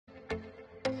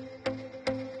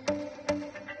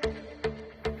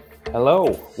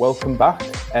Hello, welcome back.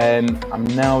 I'm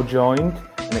now joined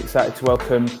and excited to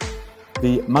welcome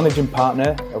the managing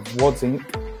partner of Wads Inc.,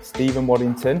 Stephen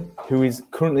Waddington, who is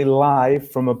currently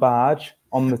live from a barge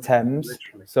on the Thames.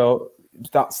 Literally. So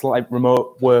that's like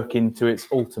remote working to its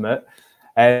ultimate.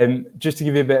 Just to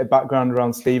give you a bit of background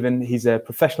around Stephen, he's a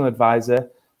professional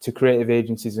advisor to creative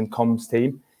agencies and comms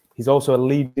team. He's also a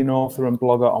leading author and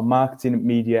blogger on marketing,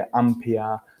 media and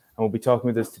PR. And we'll be talking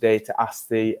with us today to ask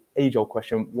the age-old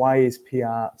question, why is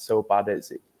PR so bad at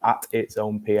its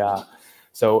own PR?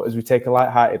 So as we take a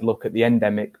light-hearted look at the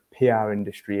endemic PR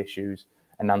industry issues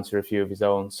and answer a few of his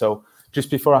own. So just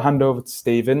before I hand over to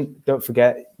Stephen, don't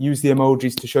forget, use the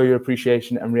emojis to show your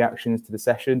appreciation and reactions to the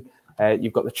session.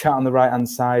 You've got the chat on the right-hand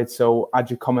side, so add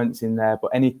your comments in there.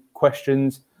 But any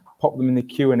questions, pop them in the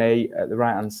Q&A at the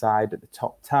right-hand side at the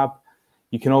top tab.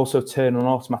 You can also turn on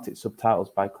automatic subtitles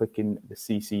by clicking the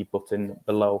CC button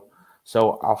below.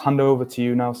 So I'll hand over to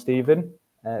you now, Stephen.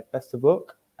 Best of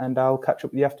luck, and I'll catch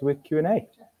up with you after with Q&A.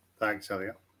 Thanks,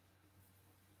 Elliot.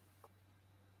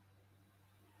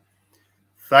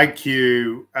 Thank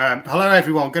you. Hello,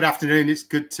 everyone. Good afternoon. It's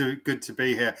good to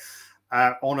be here.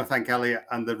 I want to thank Elliot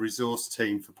and the resource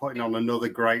team for putting on another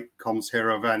great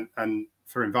CommsHero event and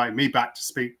for inviting me back to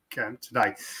speak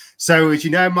today. So, as you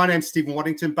know, my name's Stephen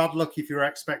Waddington. Bad luck if you're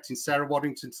expecting Sarah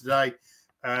Waddington today.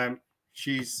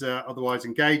 She's otherwise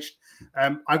engaged.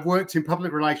 I've worked in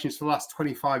public relations for the last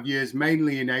 25 years,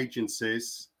 mainly in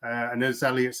agencies. And as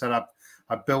Elliot said,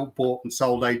 I've built, bought and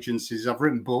sold agencies. I've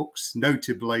written books,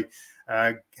 notably.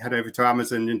 Head over to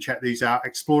Amazon and check these out.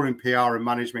 Exploring PR and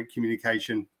Management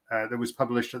Communication. That was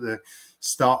published at the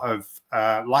start of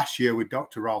last year with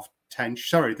Dr. Ralph Tench.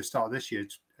 Sorry, the start of this year,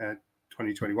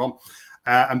 2021.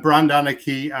 And Brand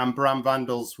Anarchy and Brand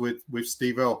Vandals with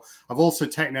Steve Earle. I've also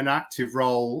taken an active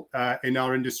role in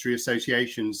our industry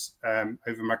associations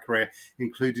over my career,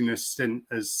 including a stint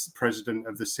as president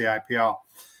of the CIPR.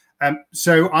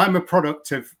 So I'm a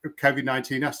product of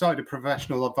COVID-19. I started a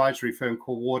professional advisory firm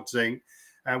called Wads Inc.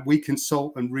 We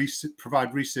consult and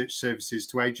provide research services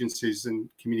to agencies and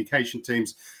communication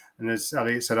teams. And as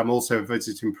Elliot said, I'm also a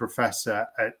visiting professor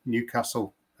at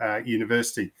Newcastle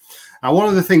University. And one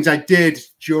of the things I did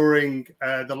during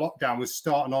the lockdown was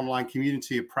start an online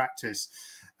community of practice.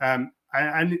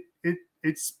 And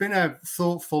it's been a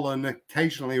thoughtful and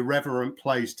occasionally irreverent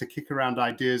place to kick around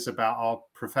ideas about our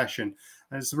profession.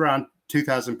 And it's around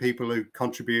 2,000 people who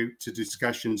contribute to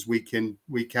discussions week in,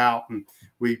 week out. And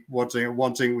Wads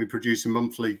Inc., we produce a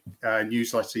monthly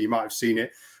newsletter. You might have seen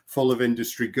it, full of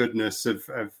industry goodness of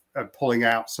pulling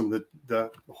out some of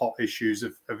the hot issues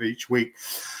of each week.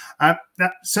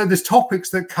 So there's topics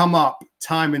that come up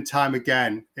time and time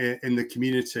again in the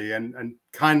community, and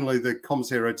kindly the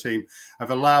CommsHero team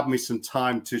have allowed me some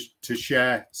time to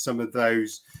share some of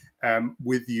those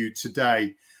with you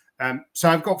today. So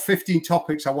I've got 15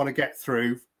 topics I want to get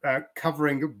through,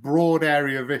 covering a broad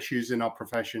area of issues in our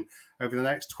profession over the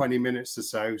next 20 minutes or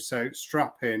so. So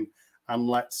strap in and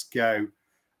let's go.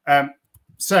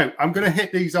 So I'm going to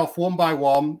hit these off one by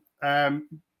one,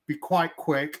 be quite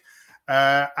quick,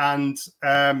 and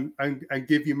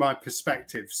give you my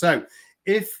perspective. So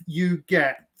if you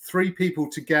get 3 people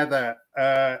together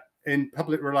in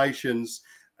public relations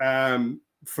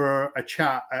for a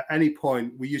chat at any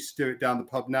point, we used to do it down the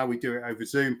pub. Now we do it over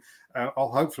Zoom.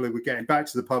 Hopefully we're getting back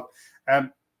to the pub.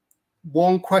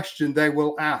 One question they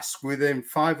will ask within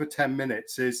 5 or 10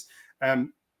 minutes is,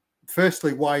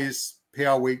 firstly, why is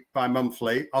PR Week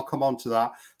bi-monthly? I'll come on to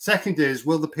that. Second is,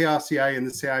 will the PRCA and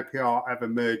the CIPR ever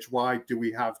merge? Why do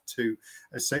we have 2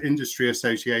 industry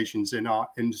associations in our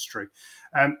industry?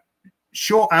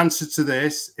 Short answer to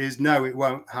this is no, it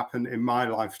won't happen in my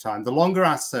lifetime. The longer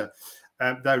answer,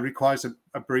 though, requires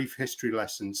a brief history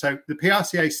lesson. So the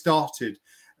PRCA started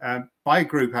by a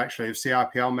group, actually, of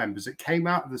CIPR members. It came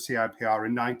out of the CIPR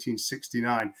in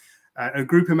 1969. A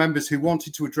group of members who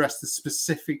wanted to address the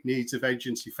specific needs of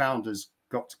agency founders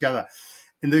got together.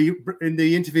 In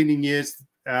the intervening years,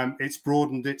 it's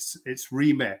broadened its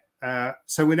remit.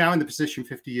 So we're now in the position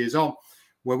 50 years on,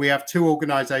 where we have 2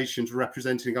 organisations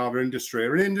representing our industry,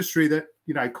 or an industry that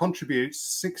contributes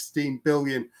 16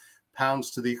 billion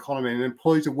pounds to the economy and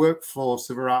employs a workforce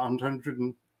of around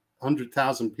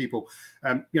 100,000 people.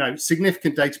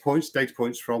 Significant data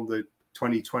points from the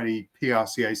 2020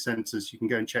 PRCA census. You can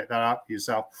go and check that out for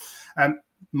yourself.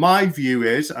 My view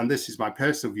is, and this is my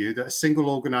personal view, that a single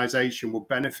organisation will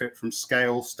benefit from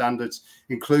scale, standards,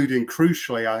 including,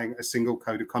 crucially, I think, a single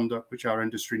code of conduct, which our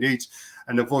industry needs,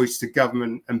 and a voice to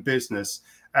government and business.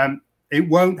 It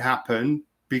won't happen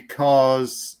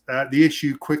because the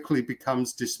issue quickly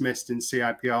becomes dismissed in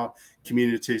CIPR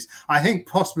communities. I think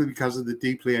possibly because of the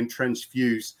deeply entrenched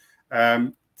views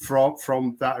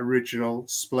from that original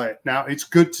split. Now, it's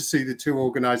good to see the two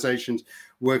organizations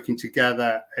working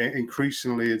together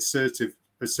increasingly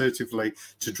assertively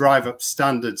to drive up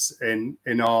standards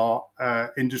in our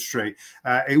industry.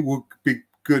 It would be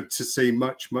good to see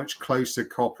much closer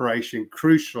cooperation,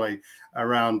 crucially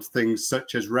around things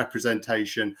such as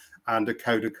representation and a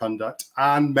code of conduct,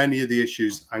 and many of the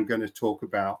issues I'm going to talk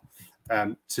about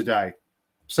today.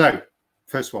 So,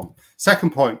 first one.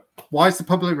 Second point, why is the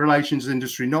public relations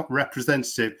industry not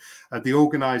representative of the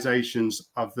organizations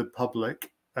of the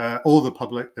public or the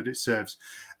public that it serves?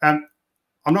 I'm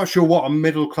not sure what a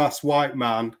middle-class white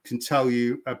man can tell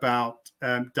you about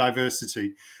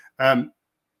diversity,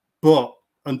 but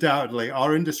undoubtedly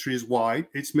our industry is white,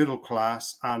 it's middle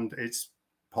class, and it's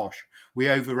posh. We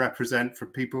overrepresent for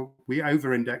people, we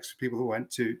over-index for people who went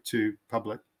to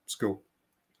public school.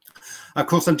 Of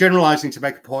course, I'm generalizing to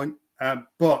make a point,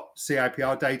 but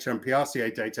CIPR data and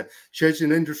PRCA data shows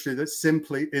an industry that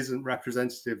simply isn't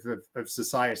representative of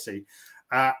society.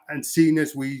 And seen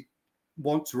as we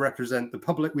want to represent the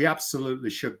public, we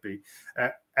absolutely should be.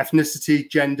 Ethnicity,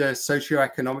 gender,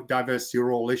 socioeconomic diversity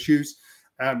are all issues.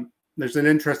 There's an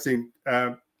interesting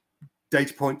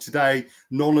data point today.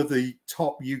 None of the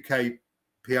top UK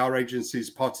PR agencies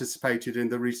participated in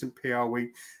the recent PR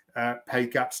Week pay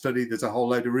gap study. There's a whole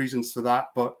load of reasons for that,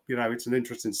 but you know, it's an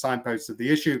interesting signpost of the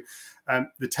issue.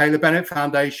 The Taylor Bennett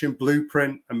Foundation,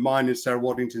 Blueprint, and mine and Sarah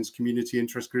Waddington's community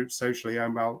interest group, Socially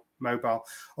Mobile,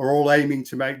 are all aiming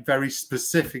to make very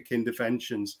specific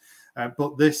interventions.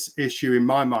 But this issue, in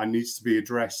my mind, needs to be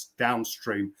addressed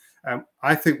downstream.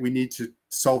 I think we need to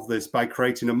solve this by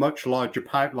creating a much larger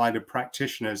pipeline of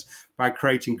practitioners, by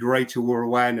creating greater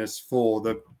awareness for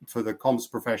the comms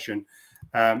profession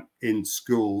in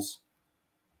schools.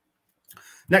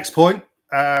 Next point,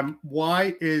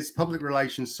 why is public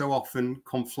relations so often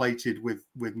conflated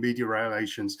with media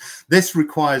relations? This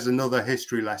requires another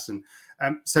history lesson.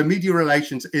 So media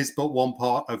relations is but one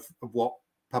part of what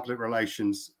public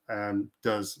relations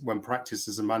does when practiced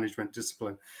as a management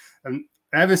discipline.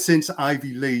 Ever since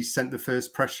Ivy Lee sent the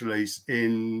first press release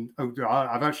in,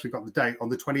 I've actually got the date, on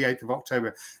the 28th of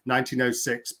October,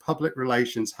 1906, public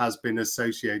relations has been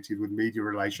associated with media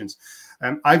relations.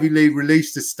 Ivy Lee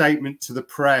released a statement to the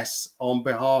press on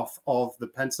behalf of the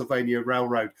Pennsylvania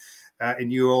Railroad in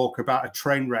New York about a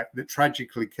train wreck that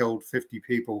tragically killed 50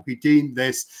 people. He deemed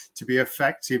this to be an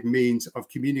effective means of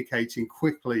communicating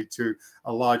quickly to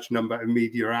a large number of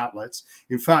media outlets.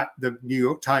 In fact, the New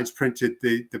York Times printed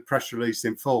the press release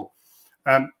in full.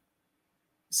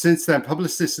 Since then,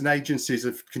 publicists and agencies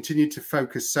have continued to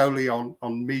focus solely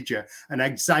on media and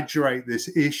exaggerate this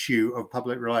issue of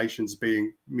public relations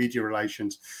being media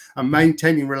relations. And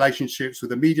maintaining relationships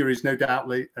with the media is no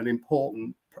doubt an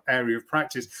important area of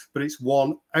practice, but it's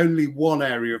only one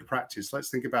area of practice. Let's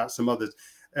think about some others.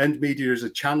 Earned media is a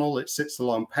channel that sits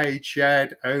along paid,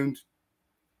 shared, owned,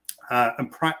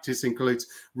 and practice includes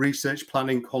research,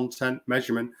 planning, content,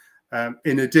 measurement,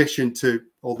 in addition to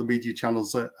all the media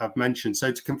channels that I've mentioned.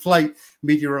 So to conflate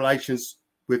media relations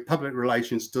with public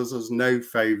relations does us no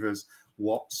favors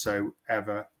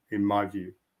whatsoever, in my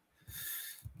view.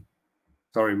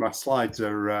 Sorry, my slides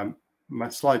are out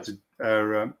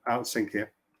of sync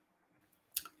here.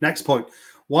 Next point: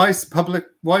 why is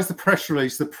the press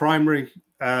release the primary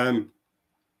form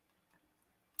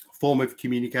of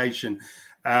communication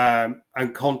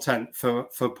and content for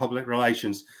public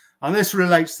relations? And this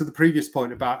relates to the previous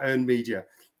point about earned media.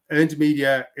 Earned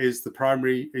media is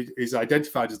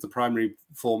identified as the primary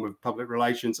form of public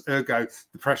relations. Ergo,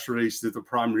 the press release is the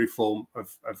primary form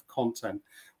of content,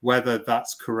 whether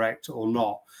that's correct or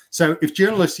not. So if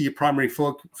journalists are your primary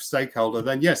stakeholder,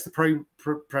 then yes, the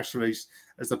press release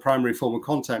as the primary form of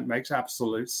content makes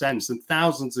absolute sense. And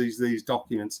thousands of these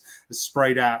documents are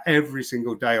sprayed out every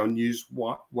single day on news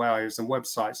wires and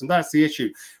websites. And that's the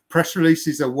issue. Press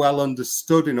releases are well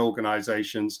understood in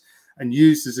organizations and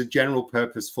used as a general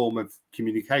purpose form of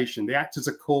communication. They act as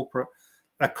a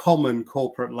common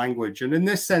corporate language. And in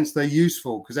this sense, they're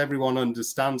useful because everyone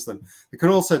understands them. They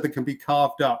can be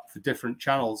carved up for different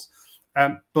channels.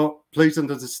 But please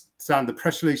understand, the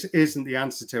press release isn't the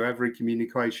answer to every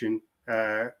communication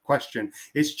question.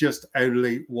 It's just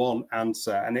only one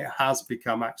answer, and it has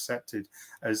become accepted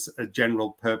as a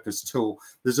general purpose tool.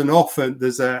 There's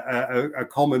a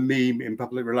common meme in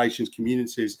public relations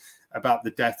communities about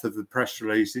the death of the press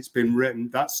release. It's been written,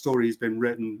 that story has been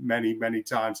written many, many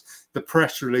times. The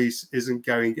press release isn't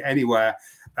going anywhere.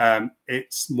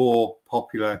 It's more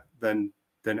popular than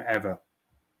ever.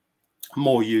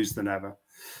 more used than ever.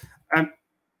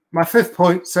 My fifth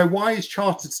point, so why is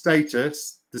chartered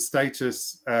status, the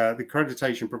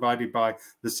accreditation provided by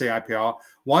the CIPR,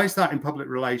 why is that in public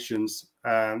relations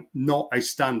not a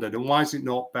standard, and why is it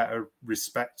not better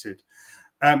respected?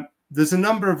 There's a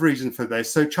number of reasons for this.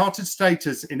 So chartered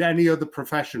status in any other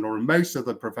profession or in most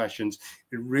other professions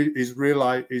is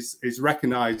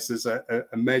recognized as a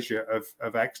measure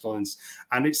of excellence.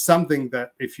 And it's something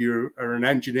that if you are an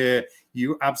engineer,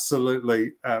 you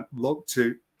absolutely look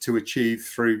to achieve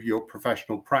through your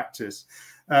professional practice.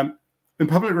 In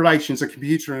public relations, a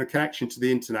computer and a connection to the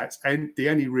internet is the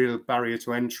only real barrier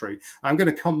to entry. I'm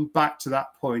going to come back to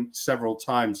that point several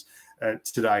times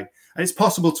today. And it's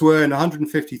possible to earn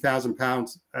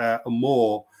 £150,000 or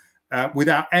more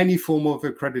without any form of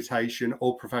accreditation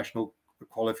or professional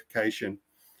qualification.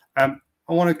 I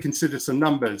want to consider some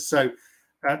numbers. So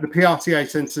the PRTA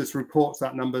census reports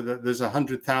that number, that there's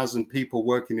 100,000 people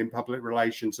working in public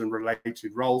relations and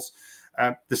related roles.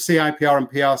 The CIPR and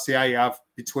PRCA have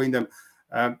between them,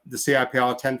 the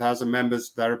CIPR 10,000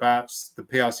 members thereabouts, the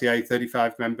PRCA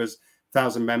 35 members,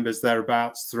 1,000 members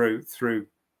thereabouts through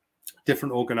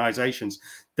different organizations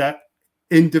that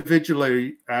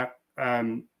individually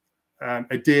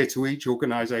adhere to each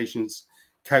organization's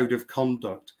code of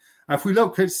conduct. If we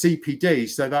look at CPD,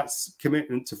 so that's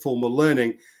commitment to formal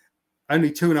learning,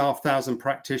 only 2,500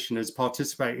 practitioners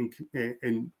participate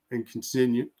in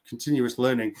continuous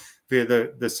learning via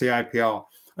the CIPR.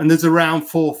 And there's around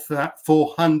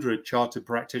 400 chartered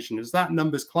practitioners. That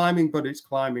number's climbing, but it's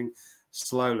climbing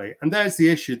slowly. And there's the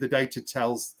issue. The data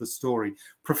tells the story.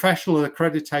 Professional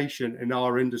accreditation in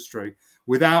our industry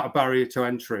without a barrier to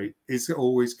entry is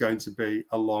always going to be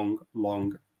a long,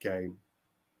 long game.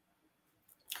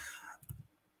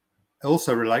 It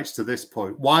also relates to this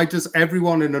point. Why does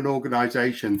everyone in an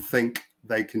organization think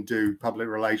they can do public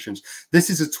relations? This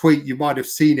is a tweet. You might have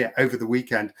seen it over the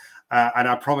weekend. And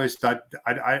I promised that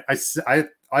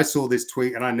I saw this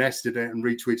tweet and I nested it and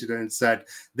retweeted it and said,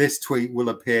 this tweet will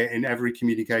appear in every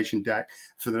communication deck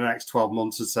for the next 12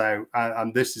 months or so.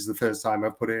 And this is the first time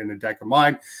I've put it in a deck of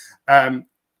mine.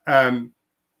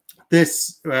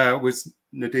 This was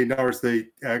Nadine Norris, the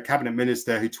cabinet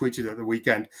minister, who tweeted at the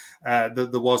weekend that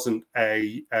there wasn't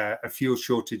a fuel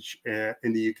shortage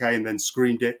in the UK, and then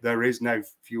screened it. There is no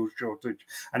fuel shortage.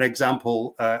 An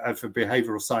example of a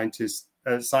behavioural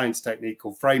science technique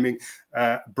called framing,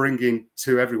 bringing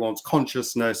to everyone's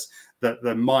consciousness that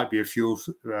there might be a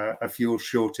fuel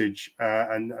shortage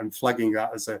and flagging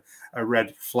that as a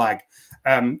red flag.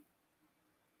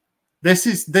 This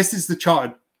is the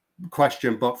chartered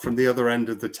question, but from the other end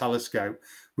of the telescope.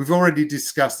 We've already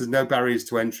discussed there's no barriers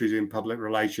to entry in public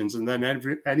relations, and then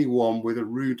anyone with a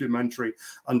rudimentary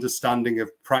understanding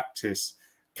of practice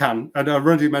can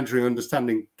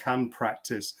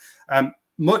practice.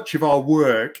 Much of our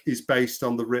work is based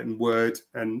on the written word,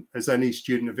 and as any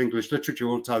student of English literature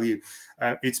will tell you,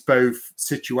 it's both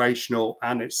situational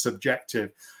and it's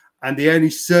subjective. And the only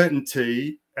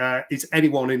certainty is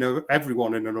everyone in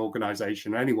an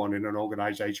organization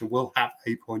will have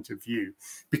a point of view,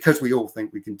 because we all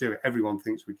think we can do it. Everyone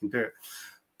thinks we can do it.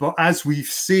 But as we've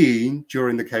seen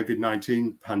during the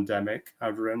COVID-19 pandemic,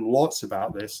 I've written lots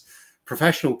about this,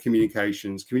 professional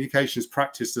communications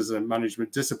practiced as a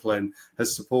management discipline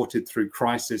has supported through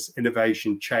crisis,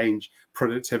 innovation, change,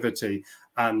 productivity,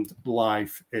 and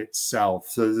life itself.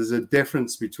 So there's a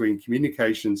difference between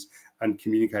communications and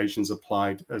communications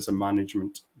applied as a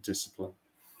management discipline.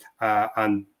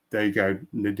 And there you go,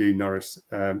 Nadine Norris.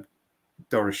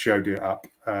 Doris showed it up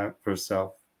for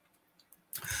herself.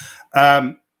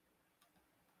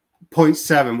 Point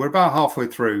 7, we're about halfway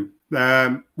through.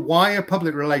 Why are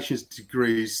public relations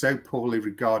degrees so poorly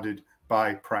regarded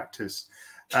by practice?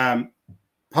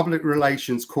 Public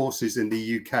relations courses in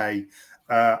the UK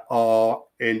are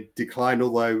in decline,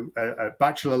 although at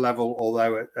bachelor level,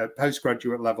 although at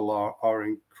postgraduate level are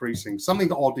increasing.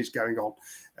 Something odd is going on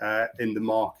in the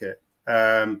market.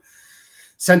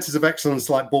 Centres of excellence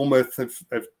like Bournemouth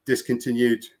have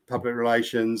discontinued public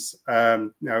relations.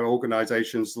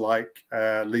 Organisations like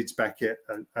Leeds Beckett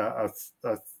are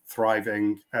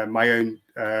thriving. My own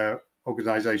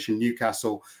organisation,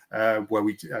 Newcastle, where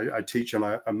I teach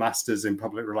on a master's in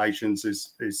public relations,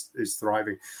 is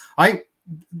thriving.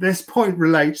 This point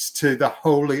relates to the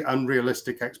wholly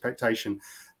unrealistic expectation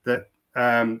that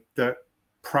that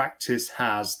practice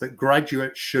has, that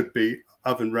graduates should be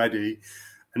oven ready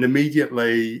and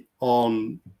immediately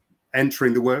on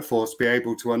entering the workforce be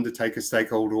able to undertake a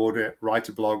stakeholder audit, write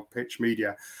a blog, pitch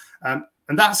media.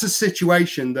 And that's a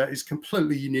situation that is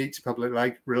completely unique to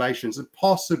public relations and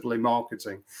possibly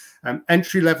marketing.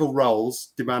 Entry-level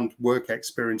roles demand work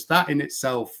experience. That in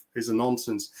itself is a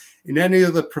nonsense. In any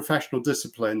other professional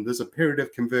discipline, there's a period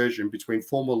of conversion between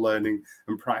formal learning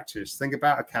and practice. Think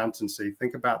about accountancy,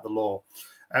 think about the law.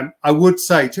 I would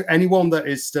say to anyone that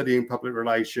is studying public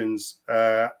relations,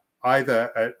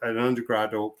 either at an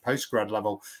undergrad or postgrad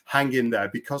level, hang in there,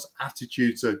 because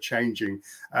attitudes are changing.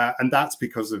 And that's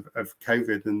because of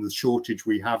COVID and the shortage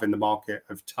we have in the market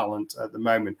of talent at the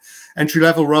moment.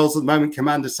 Entry-level roles at the moment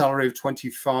command a salary of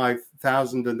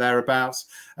 25,000 and thereabouts.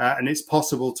 And it's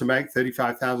possible to make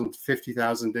 35,000 to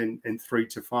 50,000 in 3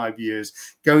 to 5 years.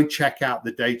 Go and check out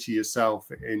the data yourself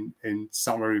in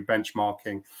salary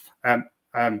benchmarking.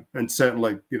 And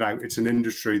certainly, you know, it's an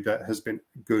industry that has been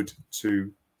good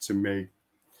to me.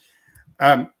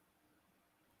 A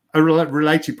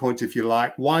related point, if you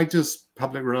like, why doesn't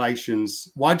public relations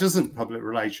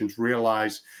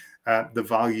realize the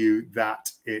value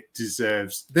that it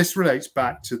deserves? This relates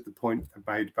back to the point I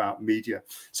made about media.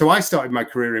 So I started my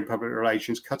career in public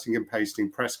relations, cutting and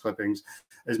pasting press clippings,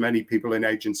 as many people in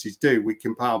agencies do. We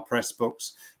compile press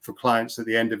books for clients at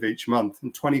the end of each month.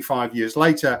 And 25 years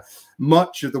later,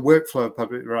 much of the workflow of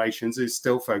public relations is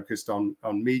still focused on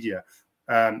media.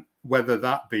 Whether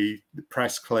that be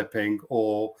press clipping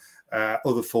or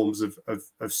other forms of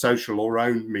social or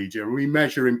owned media. And we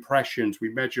measure impressions, we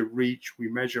measure reach, we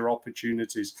measure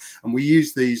opportunities, and we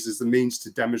use these as the means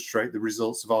to demonstrate the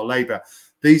results of our labor.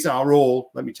 These are all,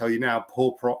 let me tell you now,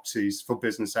 poor proxies for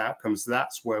business outcomes.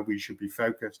 That's where we should be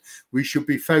focused. We should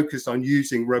be focused on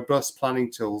using robust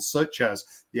planning tools such as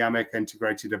the AMEC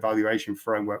Integrated Evaluation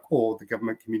Framework or the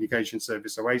Government Communication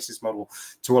Service OASIS model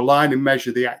to align and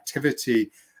measure the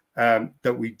activity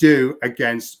that we do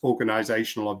against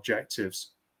organizational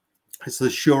objectives. It's the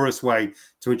surest way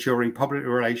to ensuring public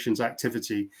relations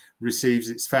activity receives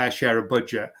its fair share of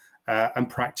budget and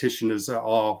practitioners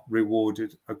are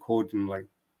rewarded accordingly.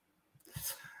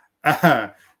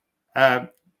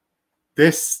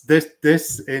 This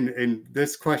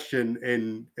question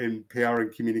in PR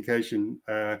and communication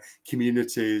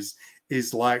communities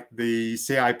is like the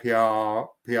CIPR,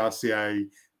 PRCA,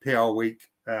 PR Week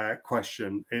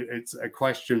question. It's a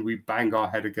question we bang our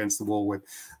head against the wall with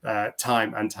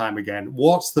time and time again.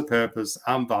 What's the purpose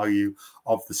and value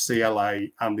of the CLA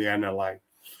and the NLA?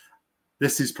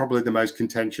 This is probably the most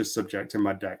contentious subject in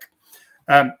my deck.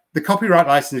 The Copyright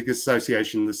Licensing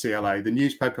Association, the CLA, the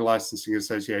Newspaper Licensing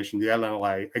Association, the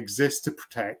NLA, exist to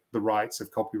protect the rights of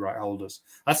copyright holders.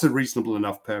 That's a reasonable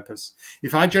enough purpose.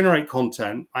 If I generate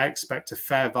content, I expect a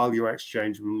fair value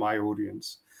exchange with my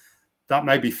audience. That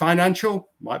may be financial,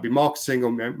 might be marketing,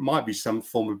 or might be some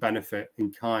form of benefit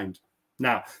in kind.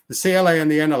 Now, the CLA and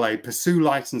the NLA pursue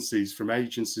licenses from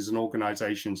agencies and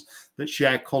organizations that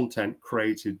share content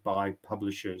created by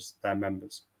publishers, their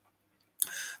members.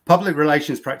 Public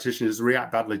relations practitioners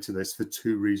react badly to this for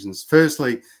two reasons.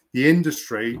 Firstly, the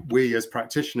industry, we as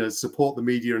practitioners, support the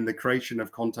media in the creation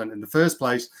of content in the first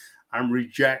place and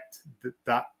reject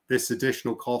this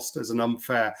additional cost as an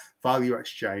unfair value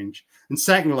exchange. And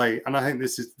secondly, and I think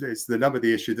this is the nub of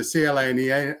the issue, the CLA and the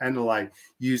NLA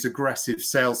use aggressive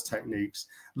sales techniques,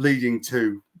 leading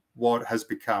to what has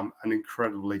become an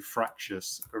incredibly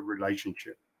fractious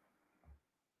relationship.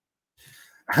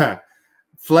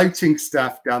 Floating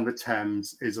staff down the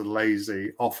Thames is a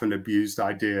lazy, often abused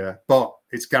idea, but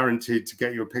it's guaranteed to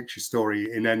get you a picture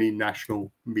story in any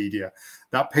national media.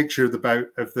 That picture of the boat,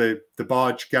 of the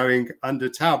barge going under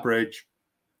Tower Bridge,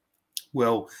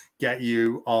 will get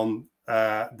you on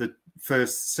the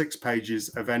first 6 pages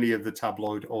of any of the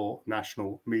tabloid or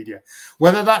national media.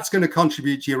 Whether that's going to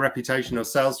contribute to your reputation or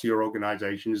sales for your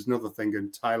organization is another thing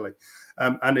entirely.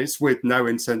 And it's with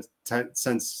no sense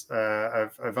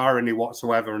of irony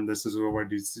whatsoever, and this has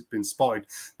already been spotted,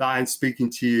 that I'm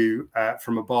speaking to you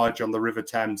from a barge on the River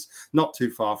Thames, not too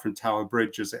far from Tower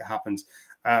Bridge as it happens.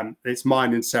 It's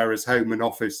mine and Sarah's home and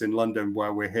office in London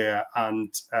where we're here,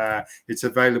 and it's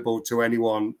available to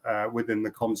anyone within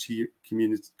the CommsHero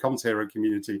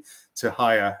community to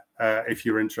hire if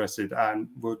you're interested, and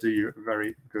we'll do you a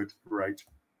very good rate.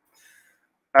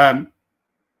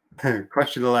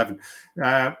 Question 11.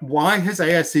 Why has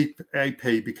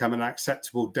ASAP become an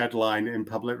acceptable deadline in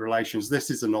public relations? This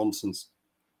is a nonsense.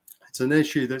 It's an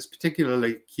issue that's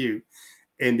particularly acute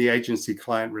in the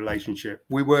agency-client relationship.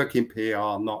 We work in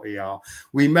PR, not ER.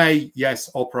 We may, yes,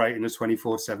 operate in a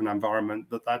 24/7 environment,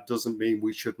 but that doesn't mean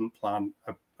we shouldn't plan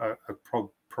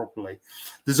properly.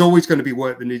 There's always going to be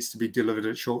work that needs to be delivered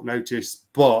at short notice,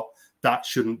 but that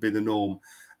shouldn't be the norm.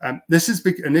 This is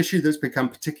an issue that's become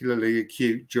particularly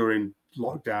acute during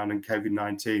lockdown and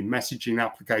COVID-19. Messaging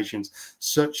applications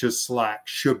such as Slack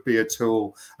should be a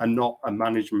tool and not a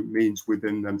management means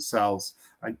within themselves.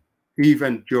 And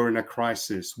even during a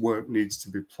crisis, work needs to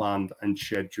be planned and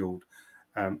scheduled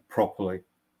properly.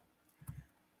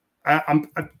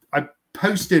 I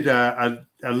posted a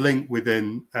link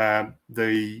within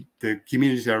the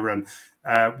community I run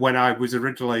when I was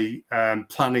originally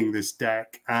planning this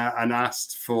deck and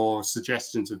asked for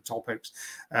suggestions of topics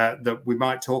that we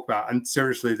might talk about. And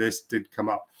seriously, this did come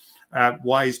up.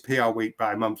 Why is PR Week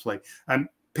bi-monthly?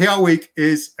 PR Week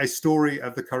is a story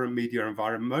of the current media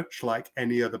environment, much like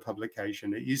any other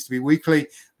publication. It used to be weekly,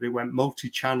 but it went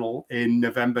multi-channel in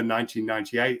November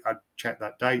 1998. I checked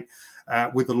that date,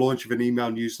 with the launch of an email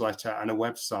newsletter and a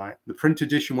website. The print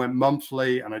edition went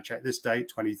monthly, and I checked this date,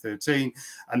 2013,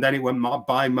 and then it went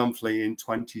bi-monthly in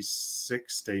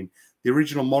 2016. The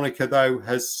original moniker, though,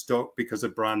 has stuck because as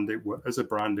a brand it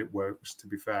works, to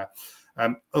be fair.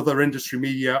 Other industry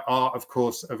media are, of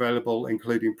course, available,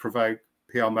 including Provoke,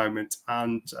 PR Moment,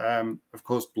 and of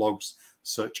course blogs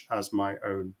such as my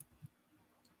own.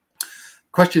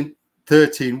 Question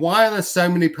 13: why are there so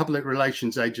many public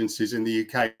relations agencies in the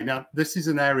UK? Now, this is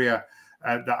an area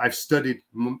that I've studied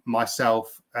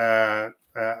myself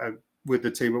with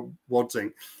the team at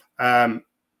Wodzink.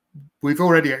 We've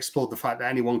already explored the fact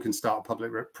that anyone can start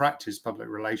a practice public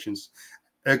relations.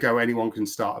 Ergo, anyone can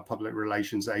start a public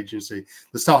relations agency.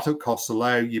 The startup costs are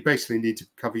low. You basically need to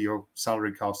cover your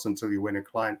salary costs until you win a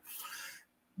client.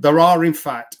 There are, in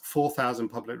fact, 4,000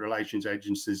 public relations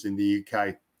agencies in the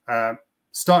UK.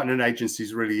 Starting an agency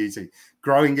is really easy.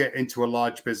 Growing it into a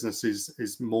large business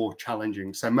is more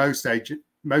challenging. So most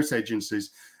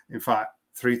agencies, in fact,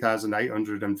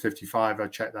 3,855, I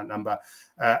checked that number,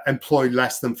 employ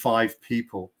less than 5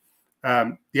 people.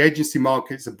 The agency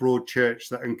market's a broad church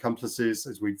that encompasses,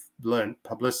 as we've learned,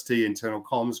 publicity, internal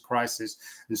comms, crisis,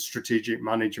 and strategic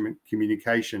management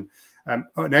communication.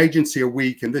 An agency a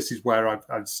week, and this is where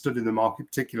I've studied the market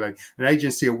particularly, an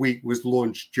agency a week was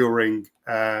launched during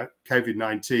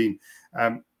COVID-19.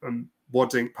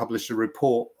 Wodzink published a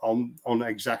report on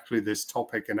exactly this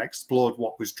topic and explored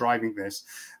what was driving this.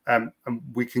 And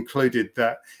we concluded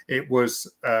that it was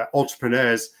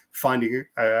entrepreneurs finding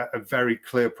a very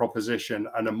clear proposition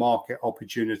and a market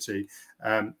opportunity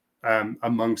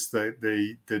amongst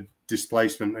the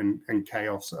displacement and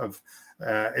chaos of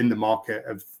in the market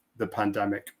of the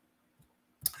pandemic.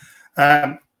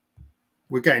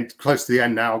 We're getting close to the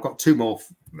end now. I've got two more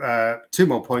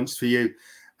points for you.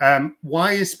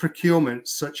 Why is procurement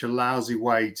such a lousy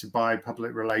way to buy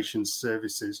public relations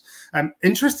services?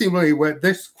 Interestingly, where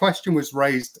this question was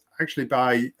raised actually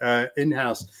by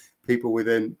in-house people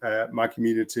within my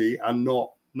community and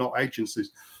not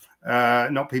agencies,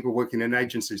 not people working in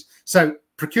agencies. So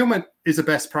procurement is a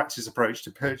best practice approach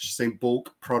to purchasing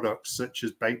bulk products such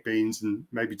as baked beans and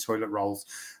maybe toilet rolls,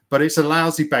 but it's a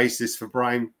lousy basis for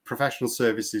buying professional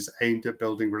services aimed at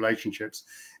building relationships.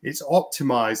 It's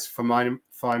optimized for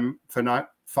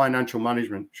financial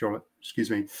management, excuse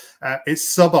me.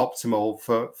 It's suboptimal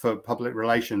for public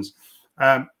relations.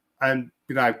 And,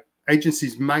 you know,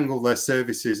 agencies mangle their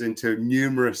services into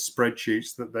numerous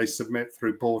spreadsheets that they submit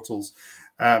through portals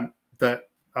that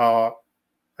are,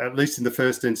 at least in the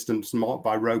first instance, marked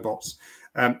by robots.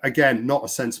 Again, not a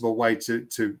sensible way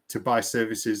to buy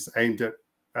services aimed at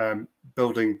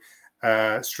building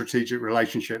strategic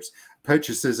relationships.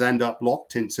 Purchasers end up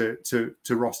locked into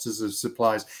rosters of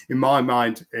suppliers. In my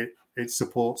mind, it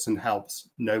supports and helps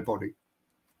nobody.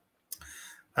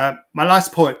 My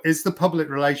last point is the public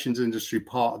relations industry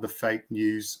part of the fake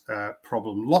news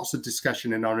problem. Lots of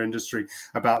discussion in our industry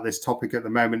about this topic at the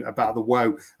moment, about the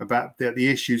woe, about the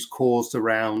issues caused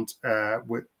around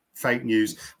with fake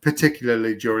news,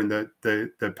 particularly during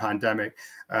the pandemic,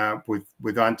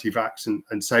 with anti-vax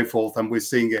and so forth. And we're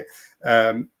seeing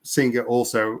it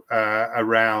also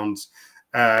around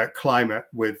climate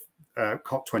with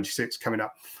COP26 coming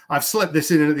up. I've slipped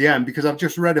this in at the end because I've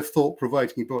just read a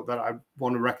thought-provoking book that I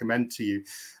want to recommend to you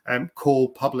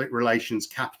called Public Relations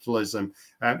Capitalism.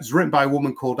 It's written by a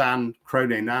woman called Anne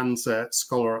Cronin. Anne's a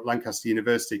scholar at Lancaster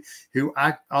University who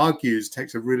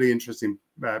takes a really interesting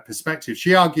perspective.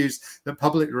 She argues that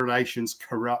public relations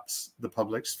corrupts the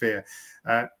public sphere.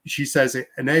 She says it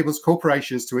enables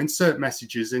corporations to insert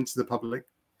messages into the public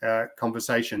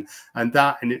conversation, and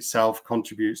that in itself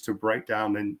contributes to a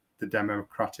breakdown in the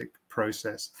democratic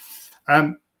process.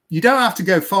 You don't have to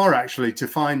go far, actually, to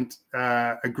find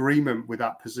agreement with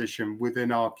that position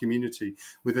within our community,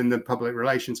 within the public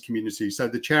relations community. So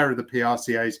the chair of the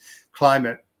PRCA's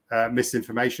climate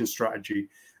misinformation strategy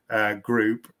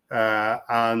group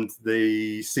and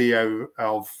the CEO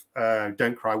of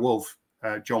Don't Cry Wolf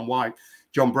John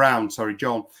Brown,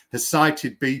 has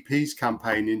cited BP's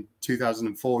campaign in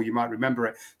 2004, you might remember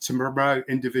it, to promote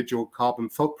individual carbon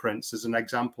footprints as an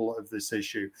example of this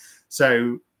issue.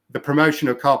 So the promotion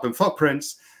of carbon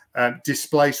footprints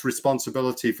displaced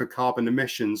responsibility for carbon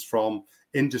emissions from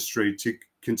industry to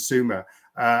consumer,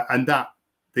 and that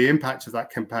the impact of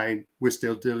that campaign we're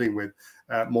still dealing with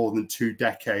more than 2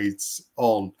 decades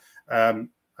on.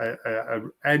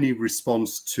 Any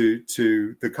response to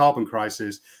the carbon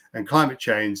crisis and climate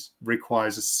change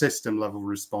requires a system level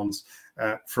response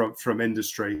from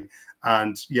industry.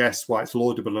 And yes, while it's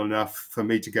laudable enough for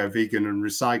me to go vegan and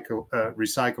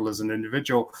recycle as an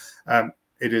individual,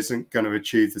 it isn't going to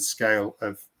achieve the scale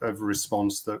of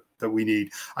response that we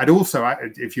need. I'd also,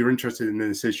 if you're interested in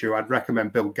this issue, I'd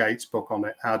recommend Bill Gates' book on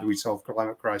it, How Do We Solve the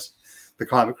Climate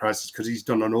Crisis, because he's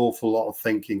done an awful lot of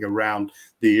thinking around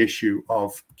the issue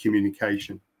of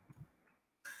communication.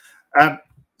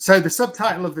 So the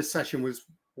subtitle of this session was,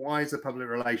 why is the public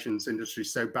relations industry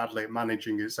so badly at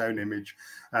managing its own image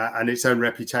and its own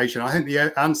reputation? I think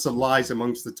the answer lies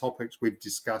amongst the topics we've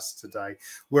discussed today.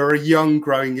 We're a young,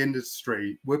 growing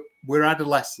industry. We're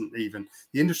adolescent even.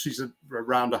 The industry's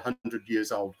around 100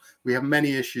 years old. We have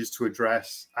many issues to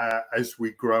address as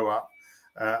we grow up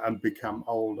and become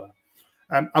older.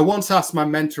 I once asked my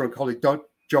mentor and colleague, Dr.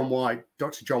 John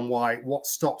White, what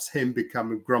stops him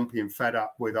becoming grumpy and fed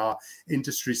up with our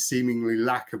industry's seemingly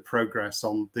lack of progress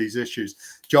on these issues.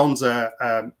 John's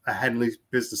a Henley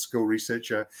Business School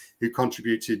researcher who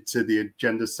contributed to the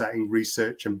agenda setting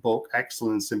research and book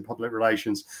Excellence in Public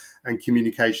Relations and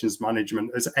Communications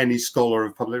Management, as any scholar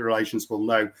of public relations will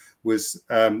know, was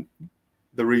the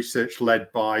research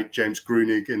led by James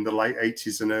Grunig in the late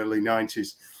 80s and early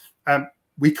 90s.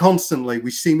 We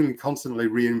seemingly constantly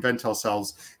reinvent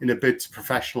ourselves in a bid to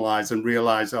professionalize and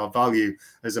realize our value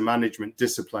as a management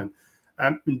discipline.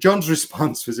 And John's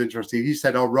response was interesting. He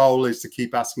said, our role is to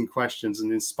keep asking questions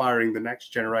and inspiring the next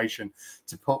generation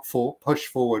to push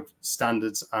forward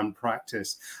standards and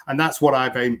practice. And that's what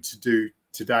I've aimed to do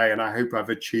today, and I hope I've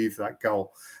achieved that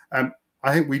goal.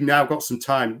 I think we've now got some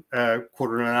time,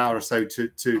 quarter of an hour or so,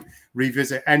 to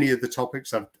revisit any of the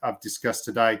topics I've discussed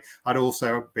today. I'd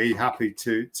also be happy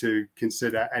to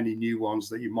consider any new ones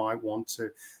that you might want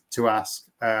to ask.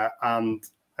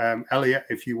 Elliot,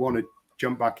 if you want to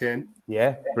jump back in.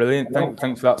 Yeah, brilliant.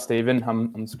 Thanks for that, Stephen.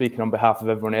 I'm speaking on behalf of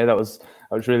everyone here. That was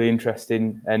really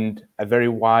interesting and a very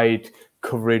wide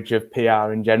coverage of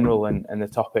PR in general and the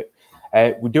topic.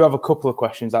 We do have a couple of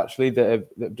questions actually that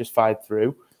have just fired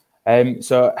through.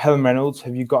 So Helen Reynolds,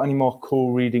 have you got any more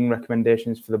cool reading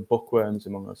recommendations for the bookworms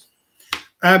among us?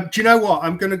 Do you know what?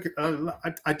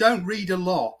 I don't read a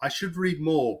lot. I should read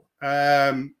more.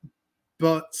 But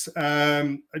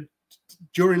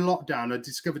during lockdown, I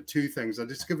discovered 2 things. I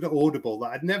discovered Audible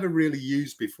that I'd never really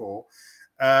used before.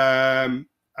 And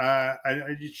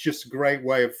it's just a great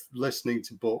way of listening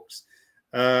to books.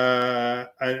 And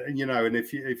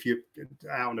if you're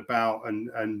out and about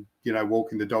and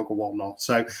walking the dog or whatnot,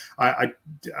 so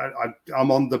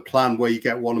I'm on the plan where you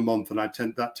get 1 a month, and that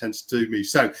tends to do me.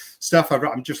 So stuff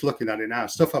I'm just looking at it now.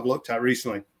 Stuff I've looked at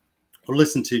recently or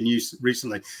listened to news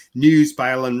recently. News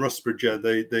by Alan Rusbridger,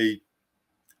 the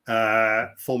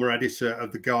former editor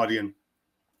of The Guardian.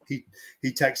 He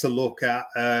takes a look at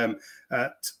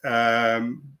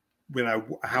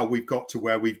how we've got to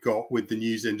where we've got with the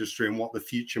news industry and what the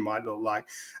future might look like.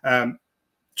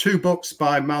 2 books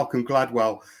by Malcolm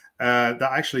Gladwell that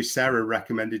actually Sarah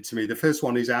recommended to me. The first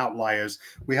one is Outliers.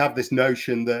 We have this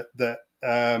notion that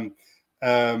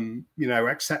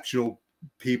exceptional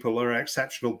people or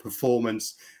exceptional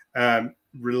performance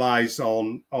relies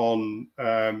on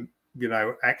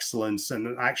excellence,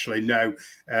 and actually no,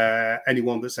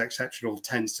 anyone that's exceptional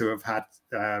tends to have had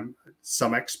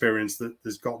some experience that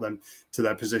has got them to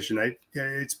their position.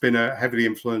 It's been a heavily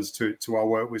influenced to our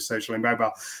work with Socially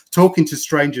Mobile. Talking to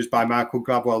Strangers by Malcolm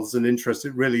Gladwell is an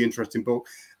really interesting book.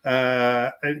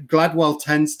 Gladwell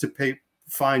tends to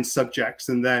find subjects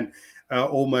and then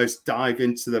almost dive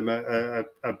into them a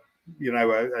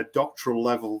doctoral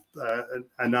level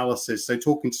analysis. So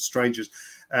Talking to Strangers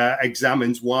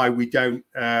examines why we don't,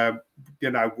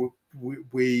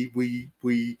 we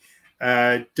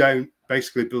don't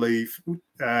basically believe,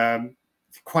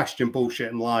 question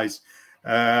bullshit and lies,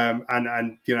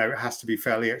 and it has to be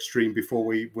fairly extreme before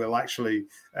we will actually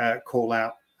call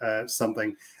out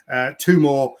something. 2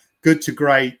 more, Good to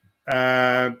Great,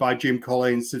 by Jim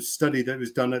Collins, a study that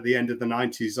was done at the end of the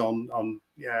 90s on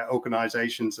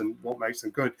organizations and what makes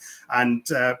them good. And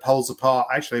Poles Apart,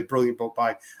 actually a brilliant book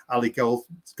by Ali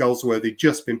Goldsworthy,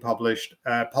 just been published.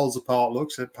 Poles Apart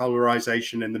looks at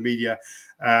polarization in the media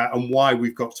and why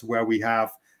we've got to where we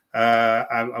have,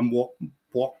 and what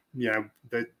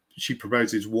that she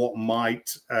proposes what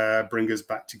might bring us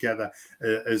back together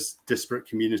as disparate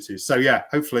communities. So yeah,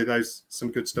 hopefully there's some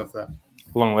good stuff there.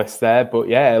 Long list there, but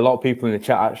yeah, a lot of people in the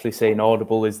chat actually saying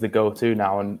Audible is the go-to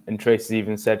now, and Tracy's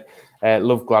even said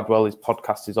love Gladwell, his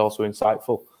podcast is also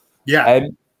insightful. Yeah.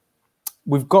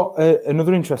 We've got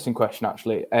another interesting question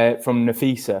actually from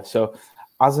Nafisa. So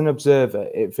as an observer,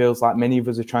 it feels like many of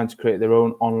us are trying to create their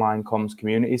own online comms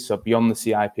communities, so beyond the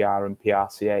CIPR and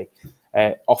PRCA.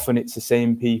 Often it's the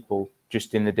same people,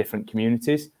 just in the different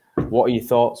communities. What are your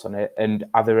thoughts on it, and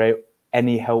are there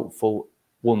any helpful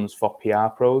ones for PR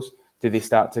pros? Do they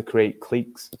start to create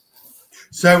cliques?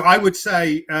 So I would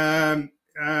say a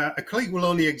clique will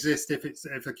only exist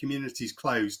if a community is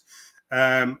closed.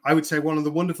 I would say one of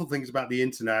the wonderful things about the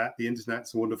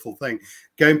internet's a wonderful thing.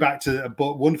 Going back to a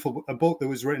book that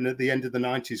was written at the end of the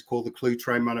 90s called the Clue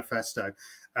Train Manifesto.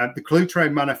 The Clue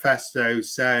Train Manifesto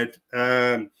said,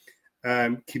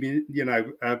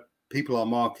 people are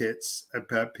markets.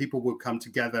 People will come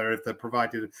together if they're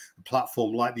provided a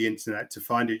platform like the internet to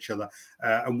find each other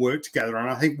and work together. And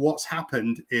I think what's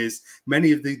happened is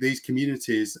many of these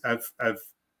communities have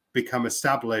become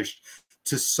established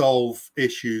to solve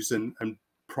issues and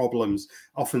problems,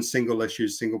 often single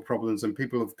issues, single problems, and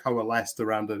people have coalesced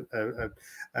around an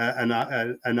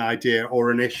idea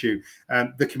or an issue.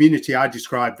 The community I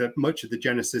described, that much of the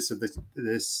genesis of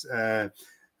this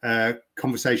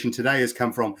conversation today has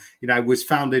come from, was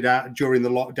founded out during the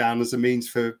lockdown as a means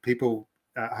for people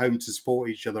at home to support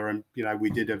each other. And, we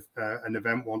did an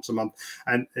event once a month,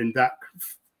 and that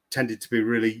tended to be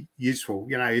really useful.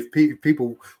 If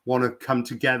people want to come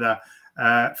together,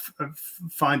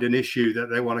 find an issue that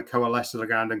they want to coalesce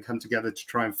around and come together to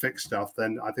try and fix stuff,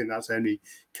 then I think that's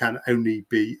can only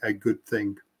be a good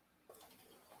thing.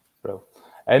 Bro.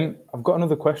 I've got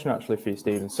another question actually for you,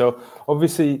 Stephen. So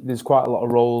obviously there's quite a lot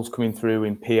of roles coming through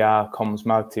in PR, comms,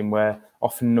 marketing, where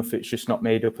often enough it's just not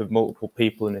made up of multiple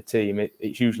people in a team.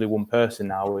 It's usually one person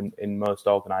now in most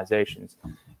organisations.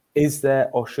 Is there,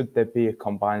 or should there be, a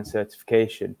combined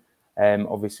certification?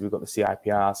 Obviously we've got the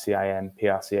CIPR, CIM,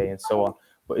 PRCA and so on.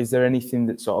 But is there anything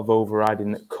that's sort of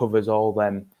overriding that covers all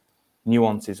them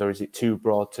nuances, or is it too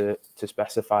broad to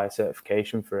specify a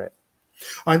certification for it?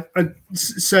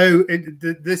 This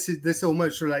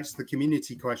almost relates to the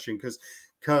community question, because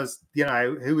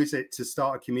who is it to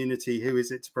start a community? Who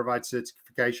is it to provide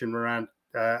certification around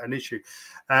an issue?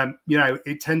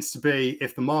 It tends to be,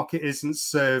 if the market isn't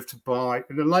served by,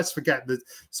 let's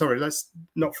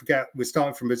not forget we're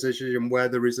starting from a position where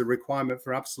there is a requirement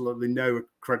for absolutely no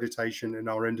accreditation in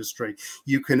our industry.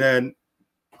 You can earn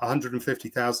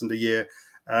 150,000 a year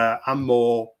and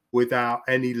more without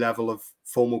any level of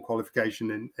formal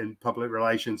qualification in public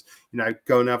relations.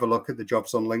 Go and have a look at the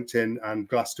jobs on LinkedIn and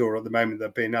Glassdoor at the moment that are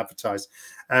being advertised.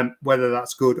 Whether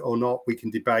that's good or not, we can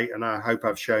debate. And I hope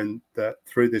I've shown that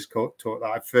through this talk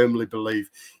that I firmly believe,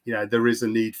 there is a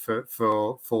need for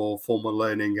formal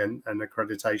learning and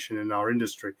accreditation in our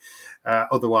industry.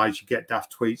 Otherwise, you get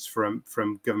daft tweets from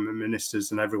government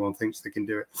ministers and everyone thinks they can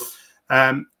do it.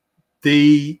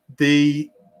 The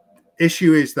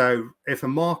issue is, though, if in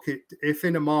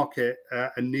a market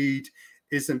a need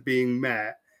isn't being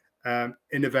met,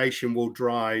 innovation will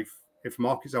drive. If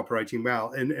market's operating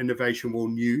well, innovation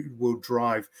will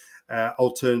drive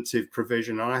alternative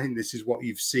provision. And I think this is what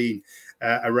you've seen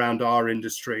around our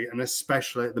industry, and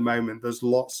especially at the moment, there's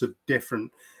lots of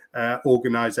different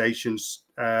organizations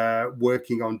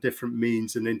working on different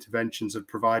means and interventions of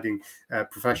providing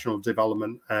professional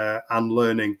development and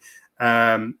learning,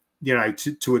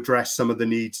 to address some of the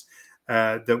needs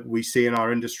that we see in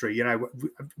our industry.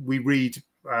 We read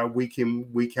week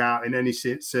in, week out in any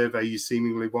survey you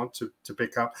seemingly want to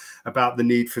pick up about the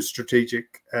need for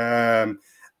strategic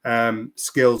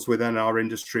skills within our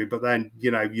industry. But then,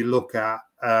 you look at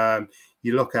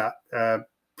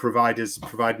providers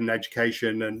providing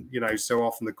education, and so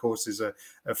often the courses are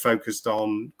focused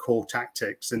on core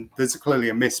tactics, and there's clearly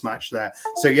a mismatch there.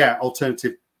 So yeah,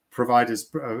 alternative providers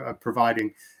are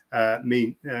providing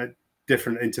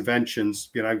different interventions.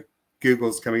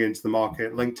 Google's coming into the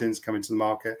market, LinkedIn's coming to the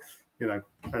market,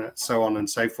 so on and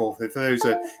so forth. If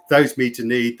those meet a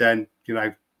need, then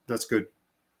that's good.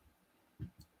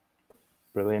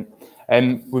 Brilliant.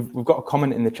 We've got a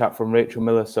comment in the chat from Rachel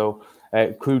Miller. So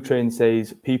Crew Train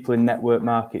says people in network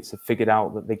markets have figured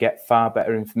out that they get far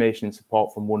better information and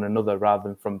support from one another rather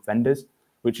than from vendors,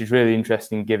 which is really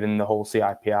interesting given the whole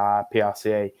CIPR,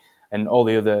 PRCA, and all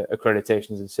the other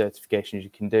accreditations and certifications you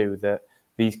can do, that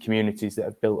these communities that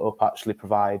have built up actually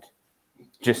provide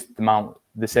just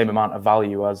the same amount of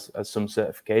value as some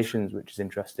certifications, which is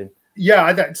interesting.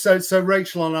 Yeah, so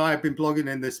Rachel and I have been blogging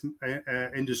in this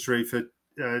industry for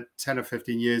 10 or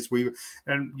 15 years. We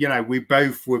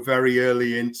both were very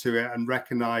early into it and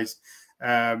recognized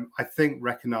the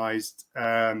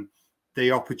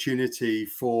opportunity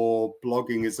for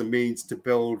blogging as a means to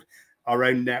build our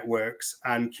own networks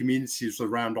and communities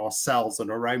around ourselves and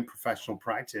our own professional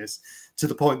practice, to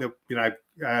the point that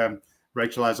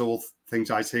Rachel has all things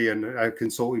IT and a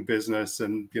consulting business,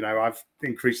 and I've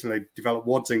increasingly developed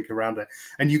Waddinc around it.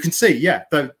 And you can see,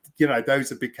 those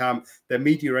have become, they're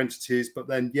media entities, but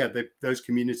then those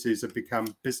communities have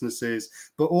become businesses,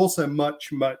 but also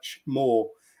much more.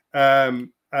 I'll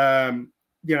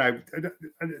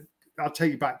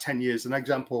take you back 10 years. An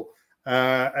example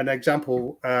that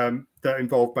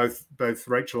involved both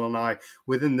Rachel and I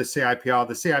within the CIPR.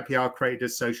 The CIPR created a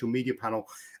social media panel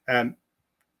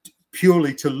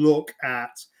purely to look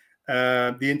at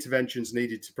the interventions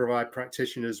needed to provide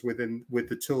practitioners with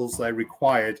the tools they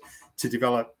required to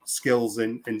develop skills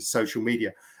in social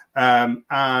media.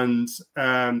 And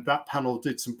that panel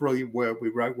did some brilliant work. We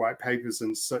wrote white papers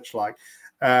and such like.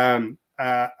 And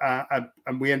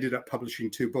we ended up publishing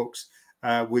 2 books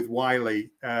with Wiley,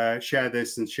 Share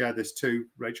This and Share This Too.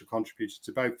 Rachel contributed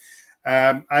to both.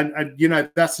 And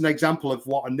that's an example of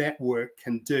what a network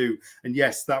can do. And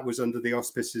yes, that was under the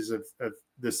auspices of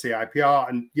the CIPR,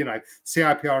 and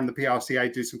CIPR and the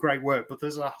PRCA do some great work, but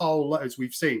there's a whole lot, as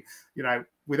we've seen,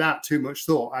 without too much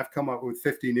thought, I've come up with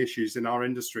 15 issues in our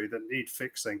industry that need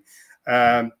fixing,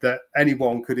 that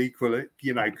anyone could equally,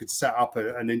 could set up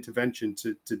an intervention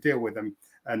to deal with them,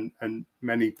 and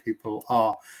many people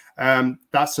are.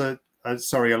 That's a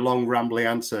long rambly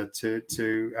answer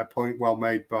to a point well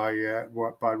made by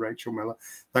Rachel Miller.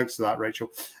 Thanks for that,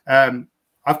 Rachel.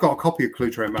 I've got a copy of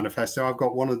Crew Train Manifesto. I've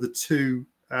got one of the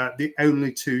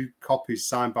only 2 copies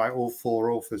signed by all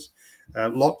 4 authors,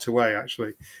 locked away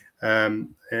actually, and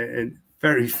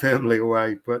very firmly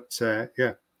away. But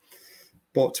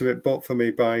bought for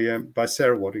me by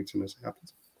Sarah Waddington, as it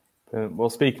happens. Well,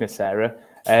 speaking of Sarah,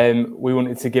 we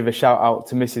wanted to give a shout out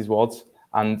to Mrs. Wadds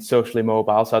and Socially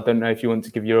Mobile. So I don't know if you want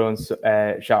to give your own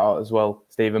shout out as well,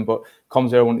 Stephen, but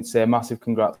CommsHero wanted to say a massive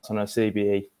congrats on her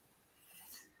CBE.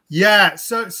 Yeah,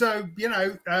 so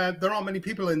there aren't many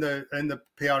people in the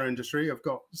PR industry. I've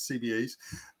got CBEs,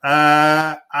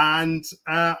 and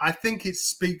I think it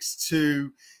speaks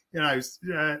to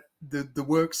the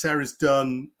work Sarah's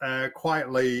done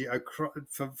quietly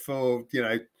for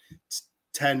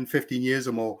 10, 15 years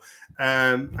or more,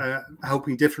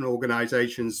 helping different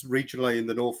organizations regionally in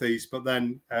the Northeast, but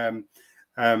then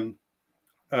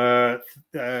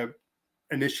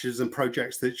initiatives and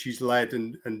projects that she's led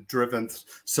and driven,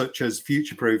 such as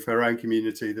Future-Proof, her own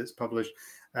community that's published,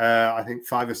 I think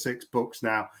 5 or 6 books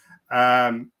now.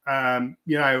 And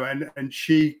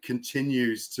she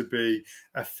continues to be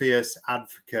a fierce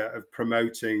advocate of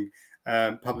promoting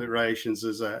public relations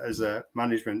as a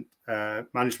management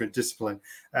discipline,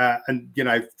 and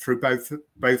through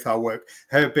both our work,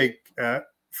 her big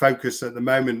focus at the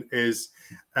moment is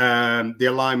the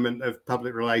alignment of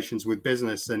public relations with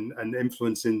business and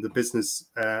influencing the business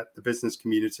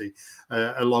community,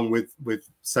 along with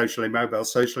Socially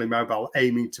Mobile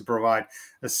aiming to provide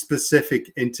a specific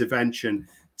intervention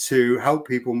to help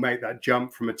people make that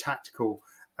jump from a tactical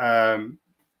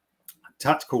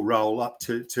role up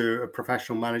to a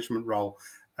professional management role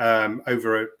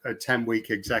over a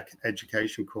 10-week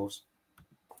education course.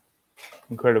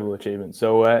 Incredible achievement.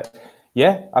 So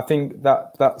yeah, I think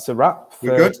that's a wrap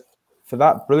for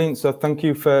that. Brilliant. So thank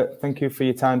you for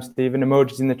your time, Stephen.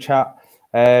 Emojis in the chat,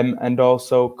 and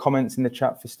also comments in the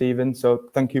chat for Stephen. So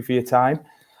thank you for your time.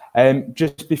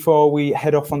 Just before we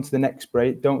head off onto the next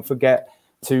break, don't forget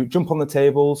to jump on the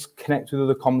tables, connect with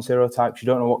other CommsHero types. You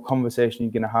don't know what conversation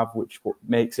you're going to have, which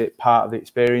makes it part of the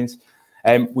experience.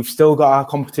 We've still got our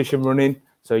competition running,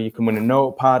 so you can win a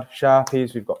notepad,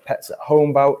 Sharpies. We've got pets at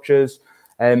home vouchers.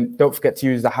 Don't forget to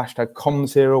use the hashtag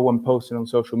CommsHero when posting on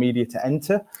social media to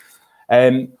enter.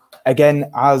 Again,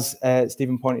 as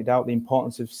Stephen pointed out, the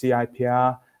importance of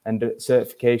CIPR and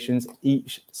certifications.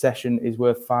 Each session is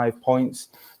worth 5 points,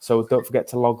 so don't forget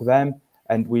to log them.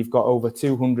 And we've got over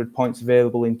 200 points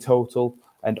available in total,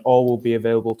 and all will be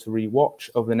available to rewatch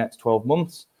over the next 12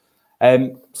 months.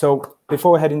 So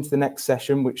before we head into the next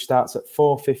session, which starts at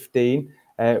 4:15,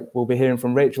 we'll be hearing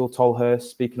from Rachel Tolhurst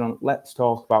speaking on Let's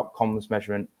Talk About Comms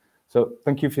Measurement. So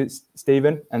thank you for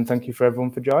Stephen, and thank you for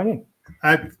everyone for joining.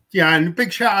 Yeah, and a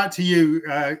big shout out to you,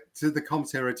 to the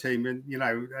CommsHero team, and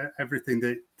everything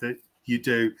that you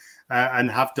do and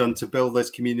have done to build this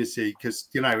community, because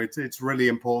it's really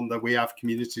important that we have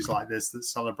communities like this that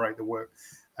celebrate the work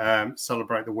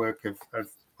of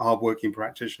hardworking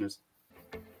practitioners.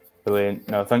 Brilliant.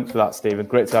 No, thanks for that, Stephen.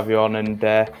 Great to have you on,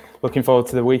 and looking forward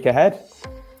to the week ahead.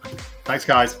 Thanks,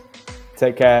 guys.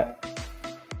 Take care.